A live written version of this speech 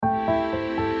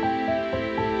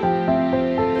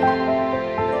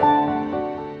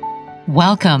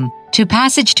Welcome to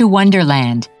Passage to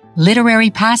Wonderland, literary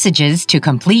passages to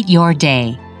complete your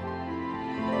day.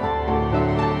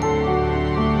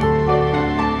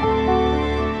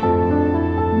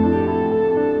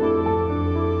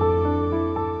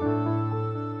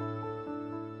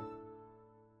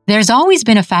 There's always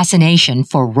been a fascination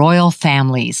for royal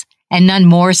families, and none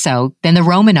more so than the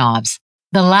Romanovs,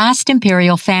 the last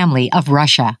imperial family of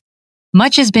Russia.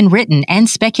 Much has been written and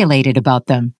speculated about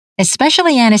them,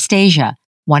 especially Anastasia,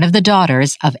 one of the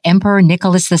daughters of Emperor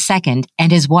Nicholas II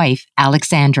and his wife,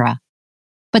 Alexandra.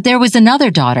 But there was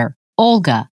another daughter,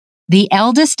 Olga, the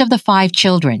eldest of the 5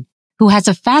 children, who has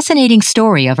a fascinating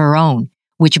story of her own,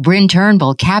 which Bryn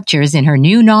Turnbull captures in her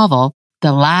new novel,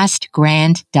 The Last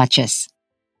Grand Duchess.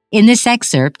 In this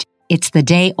excerpt, it's the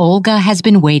day Olga has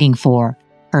been waiting for,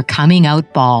 her coming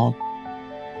out ball.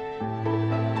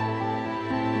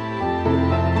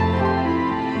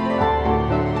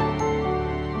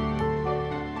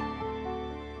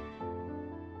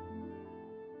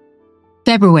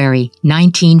 February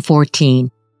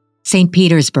 1914, St.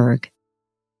 Petersburg.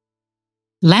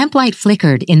 Lamplight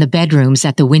flickered in the bedrooms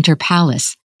at the Winter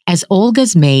Palace as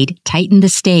Olga's maid tightened the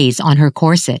stays on her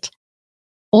corset.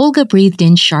 Olga breathed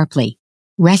in sharply,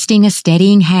 resting a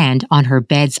steadying hand on her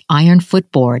bed's iron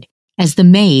footboard as the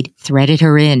maid threaded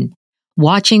her in,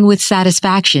 watching with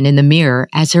satisfaction in the mirror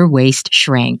as her waist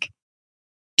shrank.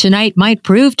 Tonight might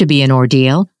prove to be an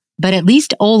ordeal, but at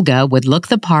least Olga would look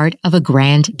the part of a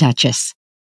Grand Duchess.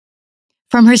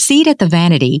 From her seat at the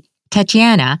vanity,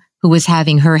 Tatiana, who was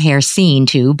having her hair seen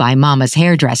to by Mama's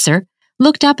hairdresser,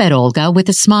 looked up at Olga with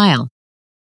a smile.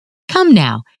 "Come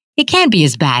now, it can't be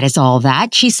as bad as all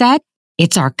that," she said.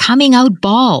 "It's our coming-out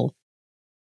ball."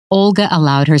 Olga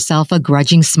allowed herself a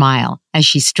grudging smile as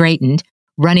she straightened,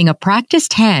 running a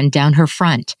practiced hand down her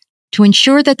front to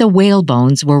ensure that the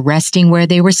whalebones were resting where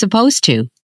they were supposed to.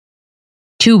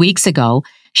 2 weeks ago,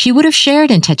 she would have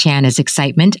shared in Tatiana's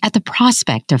excitement at the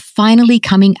prospect of finally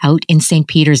coming out in St.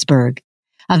 Petersburg,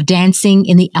 of dancing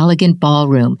in the elegant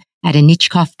ballroom at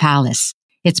Anichkov Palace,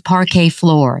 its parquet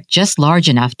floor just large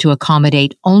enough to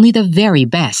accommodate only the very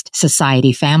best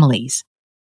society families.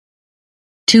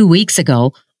 2 weeks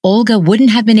ago, Olga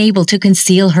wouldn't have been able to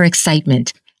conceal her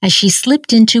excitement as she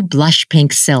slipped into blush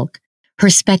pink silk, her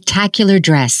spectacular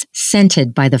dress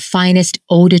scented by the finest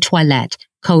eau de toilette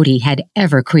Cody had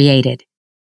ever created.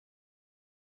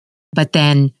 But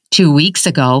then, 2 weeks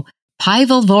ago,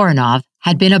 Pavel Voronov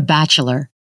had been a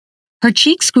bachelor. Her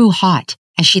cheeks grew hot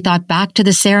as she thought back to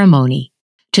the ceremony,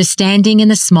 to standing in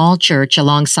the small church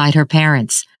alongside her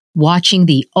parents, watching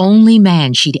the only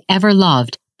man she'd ever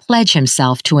loved pledge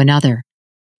himself to another.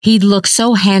 He'd look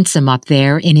so handsome up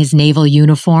there in his naval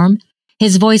uniform,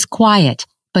 his voice quiet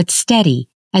but steady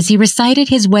as he recited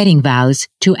his wedding vows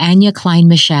to Anya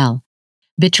Klein-Michel,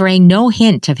 betraying no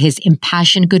hint of his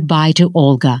impassioned goodbye to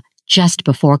Olga just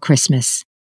before Christmas.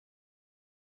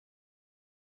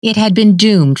 It had been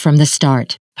doomed from the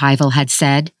start, Pavel had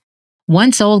said.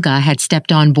 Once Olga had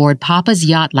stepped on board Papa's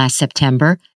yacht last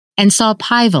September and saw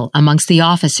Pavel amongst the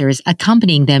officers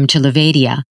accompanying them to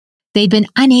Levadia, they'd been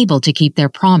unable to keep their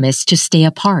promise to stay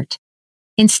apart.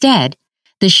 Instead,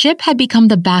 the ship had become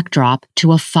the backdrop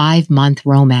to a 5-month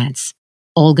romance,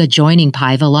 Olga joining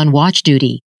Pavel on watch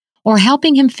duty, or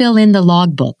helping him fill in the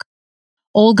logbook.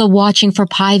 Olga watching for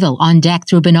Pavel on deck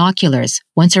through binoculars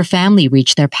once her family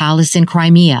reached their palace in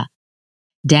Crimea.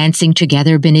 Dancing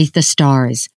together beneath the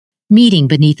stars, meeting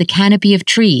beneath the canopy of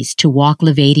trees to walk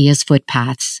Levadia's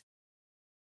footpaths.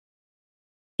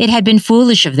 It had been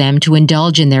foolish of them to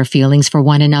indulge in their feelings for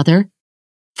one another.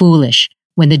 Foolish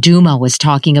when the Duma was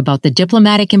talking about the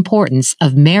diplomatic importance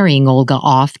of marrying Olga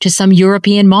off to some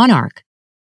European monarch.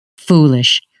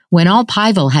 Foolish when all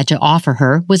Pavel had to offer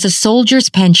her was a soldier's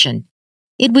pension.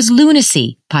 It was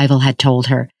lunacy, Pavel had told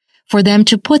her, for them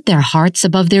to put their hearts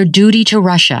above their duty to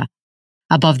Russia,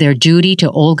 above their duty to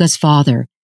Olga's father,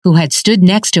 who had stood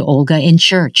next to Olga in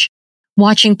church,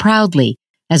 watching proudly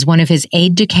as one of his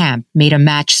aides-de-camp made a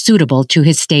match suitable to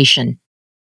his station.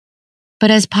 But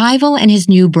as Pavel and his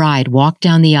new bride walked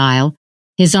down the aisle,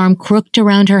 his arm crooked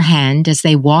around her hand as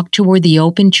they walked toward the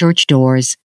open church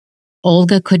doors,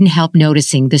 Olga couldn't help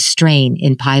noticing the strain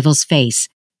in Pavel's face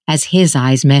as his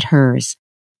eyes met hers,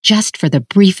 just for the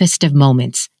briefest of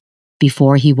moments,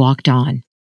 before he walked on.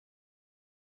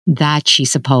 That, she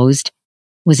supposed,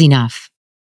 was enough.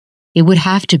 It would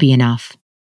have to be enough.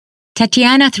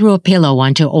 Tatiana threw a pillow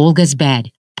onto Olga's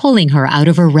bed, pulling her out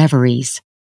of her reveries.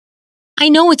 "I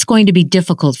know it's going to be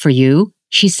difficult for you,"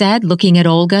 she said, looking at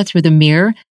Olga through the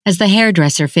mirror as the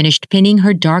hairdresser finished pinning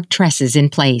her dark tresses in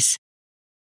place.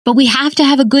 "But we have to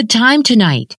have a good time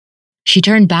tonight." She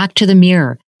turned back to the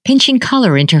mirror, pinching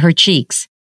color into her cheeks.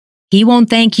 He won't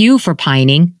thank you for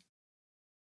pining.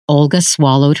 Olga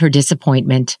swallowed her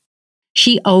disappointment.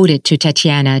 She owed it to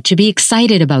Tatiana to be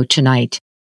excited about tonight.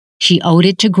 She owed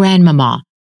it to Grandmama,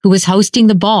 who was hosting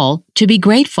the ball, to be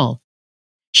grateful.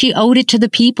 She owed it to the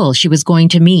people she was going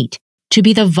to meet, to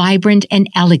be the vibrant and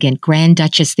elegant Grand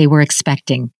Duchess they were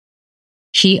expecting.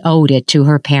 She owed it to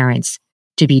her parents,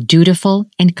 to be dutiful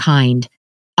and kind,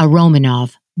 a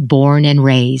Romanov, born and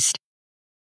raised.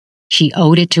 She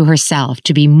owed it to herself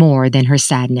to be more than her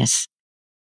sadness.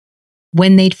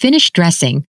 When they'd finished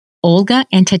dressing, Olga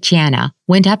and Tatiana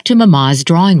went up to Mama's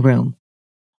drawing room.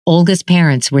 Olga's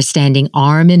parents were standing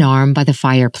arm in arm by the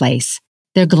fireplace,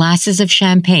 their glasses of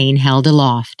champagne held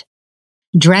aloft.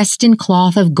 Dressed in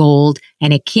cloth of gold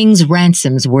and a king's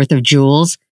ransom's worth of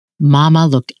jewels, Mama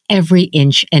looked every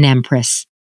inch an empress.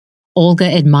 Olga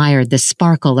admired the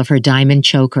sparkle of her diamond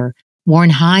choker, worn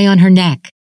high on her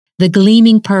neck, the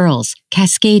gleaming pearls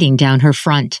cascading down her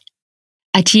front.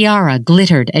 A tiara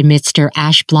glittered amidst her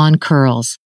ash-blonde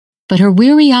curls, but her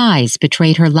weary eyes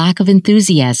betrayed her lack of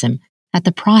enthusiasm at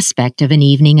the prospect of an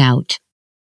evening out.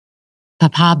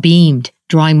 Papa beamed,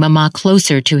 drawing Mama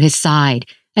closer to his side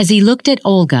as he looked at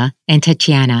Olga and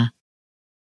Tatiana.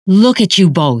 "Look at you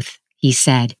both," he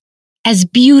said. "As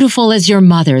beautiful as your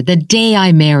mother the day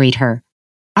I married her.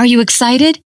 Are you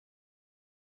excited?"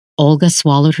 Olga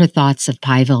swallowed her thoughts of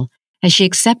Pavel as she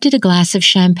accepted a glass of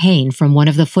champagne from one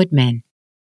of the footmen.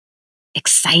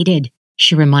 Excited,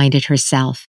 she reminded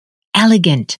herself.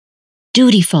 Elegant.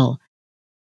 Dutiful.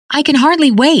 I can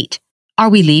hardly wait. Are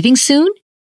we leaving soon?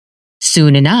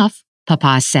 Soon enough,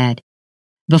 Papa said.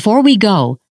 Before we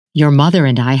go, your mother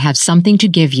and I have something to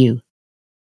give you.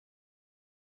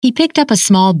 He picked up a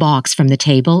small box from the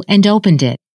table and opened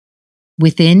it.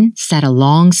 Within sat a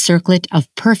long circlet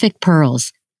of perfect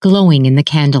pearls, glowing in the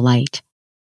candlelight.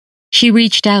 She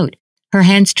reached out, her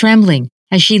hands trembling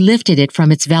as she lifted it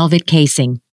from its velvet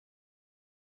casing.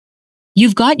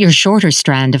 You've got your shorter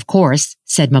strand, of course,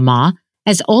 said Mama,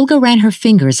 as Olga ran her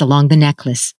fingers along the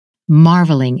necklace,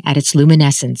 marveling at its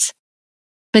luminescence.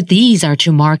 But these are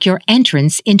to mark your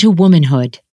entrance into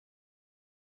womanhood.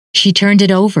 She turned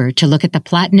it over to look at the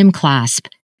platinum clasp,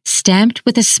 stamped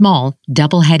with a small,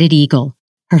 double-headed eagle,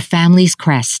 her family's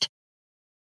crest.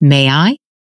 May I?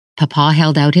 Papa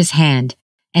held out his hand,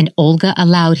 and Olga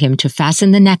allowed him to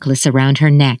fasten the necklace around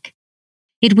her neck.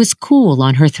 It was cool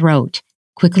on her throat,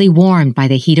 quickly warmed by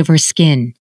the heat of her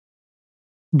skin.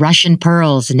 Russian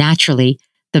pearls, naturally,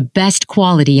 the best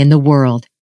quality in the world.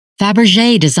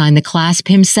 Fabergé designed the clasp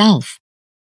himself.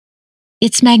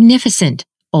 It's magnificent,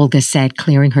 Olga said,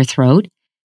 clearing her throat.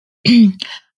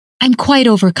 I'm quite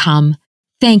overcome.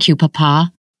 Thank you,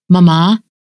 Papa. Mama.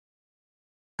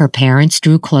 Her parents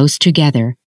drew close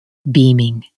together,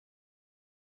 beaming.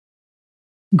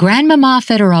 Grandmama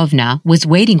Fedorovna was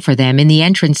waiting for them in the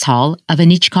entrance hall of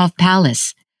Anichkov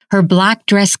Palace, her black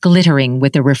dress glittering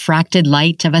with the refracted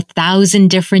light of 1,000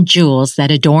 different jewels that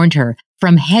adorned her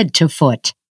from head to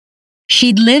foot.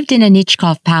 She'd lived in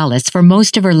Anichkov Palace for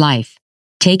most of her life,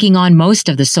 taking on most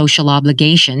of the social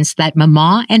obligations that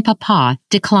Mama and Papa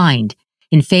declined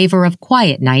in favor of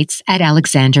quiet nights at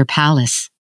Alexander Palace.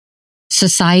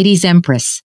 Society's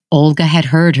empress, Olga had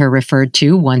heard her referred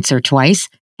to once or twice,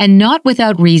 and not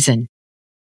without reason.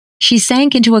 She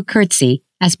sank into a curtsy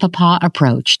as Papa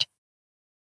approached.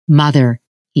 Mother,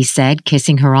 he said,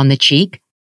 kissing her on the cheek,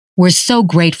 we're so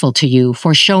grateful to you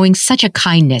for showing such a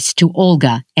kindness to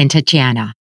Olga and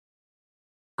Tatiana.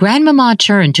 Grandmama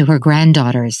turned to her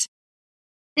granddaughters.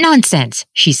 Nonsense,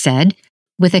 she said,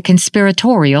 with a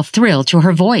conspiratorial thrill to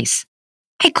her voice.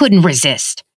 I couldn't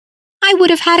resist. I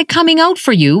would have had a coming out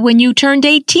for you when you turned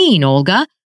 18, Olga,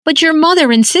 but your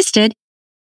mother insisted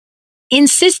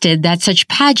that such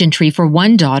pageantry for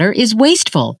one daughter is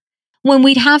wasteful, when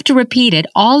we'd have to repeat it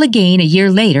all again a year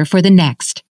later for the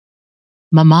next.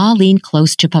 Mama leaned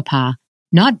close to Papa,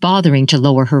 not bothering to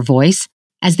lower her voice,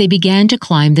 as they began to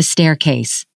climb the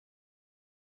staircase.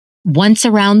 Once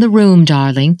around the room,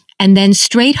 darling, and then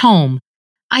straight home.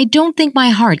 I don't think my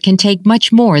heart can take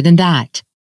much more than that.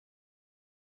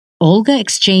 Olga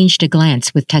exchanged a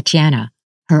glance with Tatiana,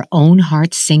 her own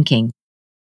heart sinking.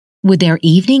 Would their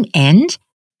evening end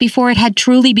before it had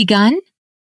truly begun?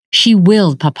 She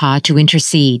willed Papa to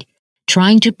intercede,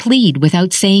 trying to plead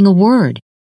without saying a word.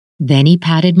 Then he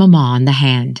patted Mama on the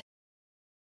hand.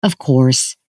 Of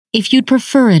course, if you'd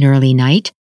prefer an early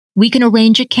night, we can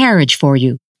arrange a carriage for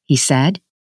you, he said.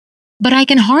 But I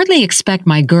can hardly expect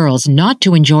my girls not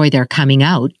to enjoy their coming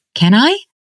out, can I?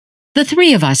 The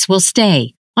three of us will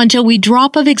stay until we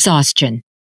drop of exhaustion.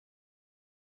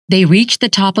 They reached the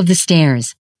top of the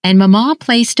stairs, and Mama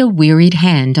placed a wearied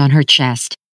hand on her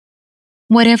chest.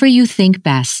 Whatever you think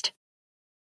best.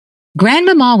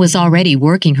 Grandmama was already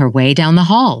working her way down the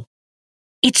hall.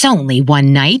 It's only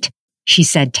one night, she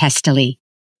said testily.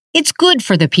 It's good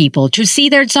for the people to see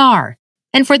their Tsar,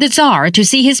 and for the Tsar to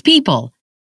see his people.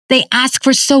 They ask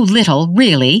for so little,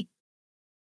 really.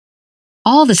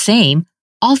 All the same,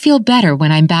 I'll feel better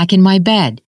when I'm back in my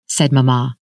bed, said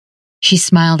Mama. She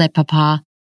smiled at Papa.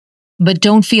 But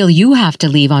don't feel you have to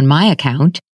leave on my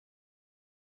account.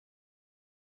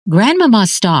 Grandmama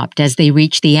stopped as they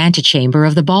reached the antechamber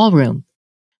of the ballroom,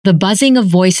 the buzzing of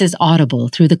voices audible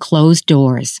through the closed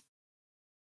doors.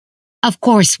 Of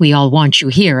course we all want you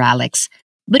here, Alex,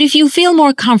 but if you feel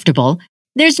more comfortable,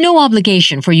 there's no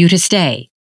obligation for you to stay.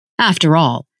 After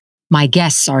all, my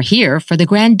guests are here for the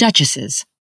Grand Duchesses.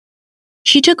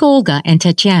 She took Olga and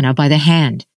Tatiana by the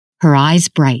hand, her eyes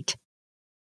bright.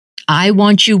 I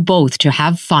want you both to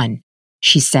have fun,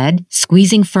 she said,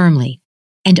 squeezing firmly,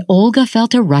 and Olga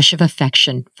felt a rush of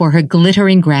affection for her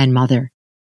glittering grandmother.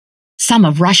 Some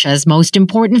of Russia's most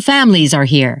important families are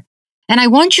here, and I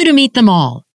want you to meet them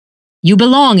all. You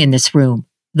belong in this room,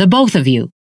 the both of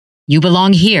you. You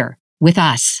belong here, with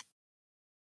us.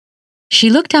 She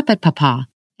looked up at Papa,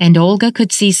 and Olga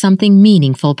could see something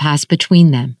meaningful pass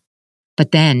between them.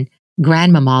 But then,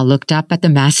 Grandmama looked up at the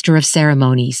master of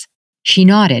ceremonies. She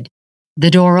nodded.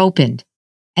 The door opened,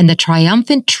 and the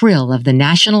triumphant trill of the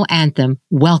national anthem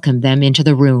welcomed them into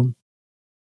the room.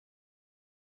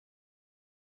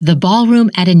 The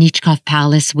ballroom at Anichkov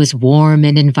Palace was warm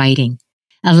and inviting,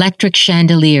 electric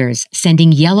chandeliers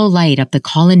sending yellow light up the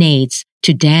colonnades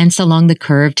to dance along the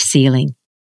curved ceiling.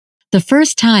 The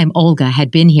first time Olga had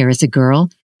been here as a girl,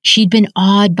 she'd been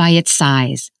awed by its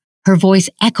size, her voice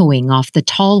echoing off the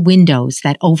tall windows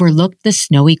that overlooked the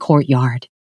snowy courtyard.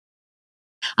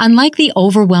 Unlike the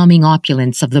overwhelming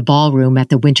opulence of the ballroom at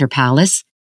the Winter Palace,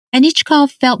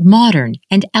 Anichkov felt modern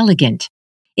and elegant,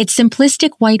 its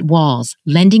simplistic white walls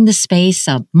lending the space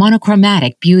a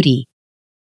monochromatic beauty.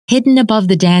 Hidden above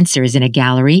the dancers in a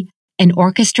gallery, an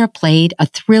orchestra played a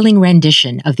thrilling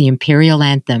rendition of the imperial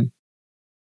anthem.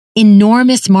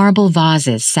 Enormous marble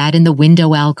vases sat in the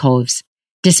window alcoves,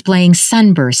 displaying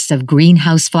sunbursts of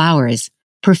greenhouse flowers,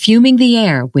 perfuming the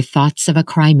air with thoughts of a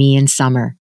Crimean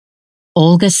summer.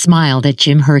 Olga smiled at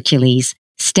Jim Hercules,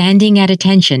 standing at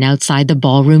attention outside the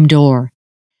ballroom door.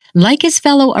 Like his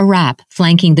fellow Arap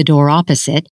flanking the door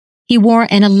opposite, he wore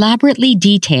an elaborately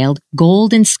detailed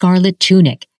gold and scarlet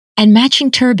tunic and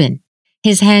matching turban,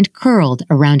 his hand curled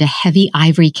around a heavy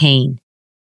ivory cane.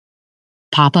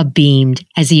 Papa beamed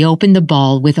as he opened the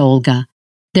ball with Olga,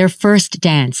 their first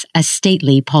dance a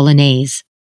stately polonaise.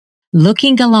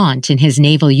 Looking gallant in his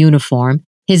naval uniform,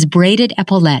 his braided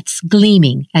epaulettes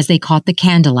gleaming as they caught the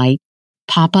candlelight,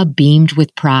 Papa beamed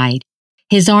with pride,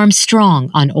 his arm strong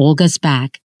on Olga's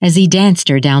back as he danced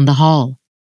her down the hall.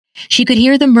 She could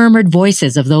hear the murmured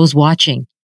voices of those watching,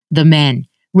 the men,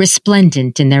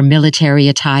 resplendent in their military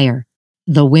attire,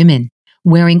 the women,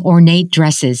 wearing ornate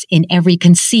dresses in every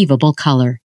conceivable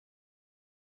color.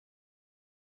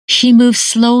 She moved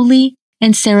slowly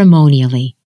and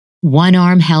ceremonially, one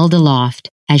arm held aloft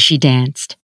as she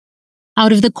danced.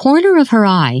 Out of the corner of her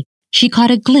eye, she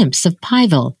caught a glimpse of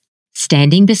Pavel,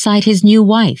 standing beside his new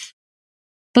wife.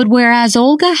 But whereas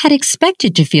Olga had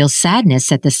expected to feel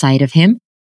sadness at the sight of him,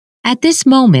 at this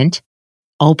moment,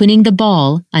 opening the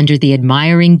ball under the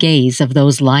admiring gaze of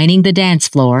those lining the dance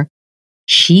floor,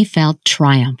 she felt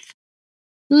triumph.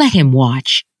 Let him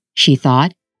watch, she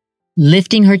thought,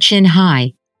 lifting her chin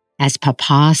high as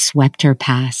Papa swept her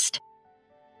past.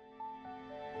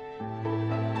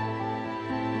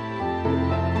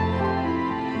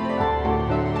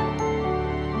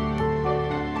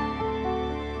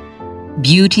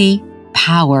 Beauty,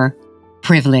 power,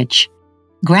 privilege.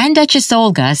 Grand Duchess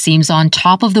Olga seems on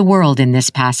top of the world in this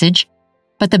passage,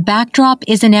 but the backdrop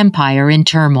is an empire in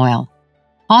turmoil.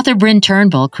 Author Bryn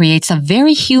Turnbull creates a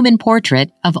very human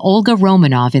portrait of Olga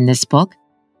Romanov in this book,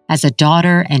 as a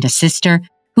daughter and a sister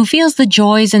who feels the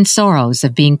joys and sorrows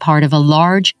of being part of a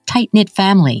large, tight-knit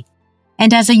family,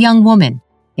 and as a young woman,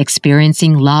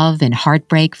 experiencing love and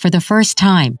heartbreak for the first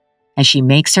time as she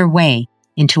makes her way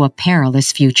into a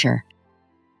perilous future.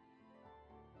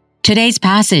 Today's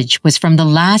passage was from The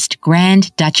Last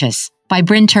Grand Duchess by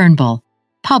Bryn Turnbull,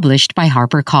 published by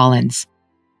HarperCollins.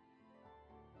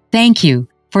 Thank you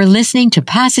for listening to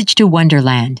Passage to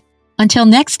Wonderland. Until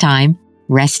next time,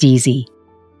 rest easy.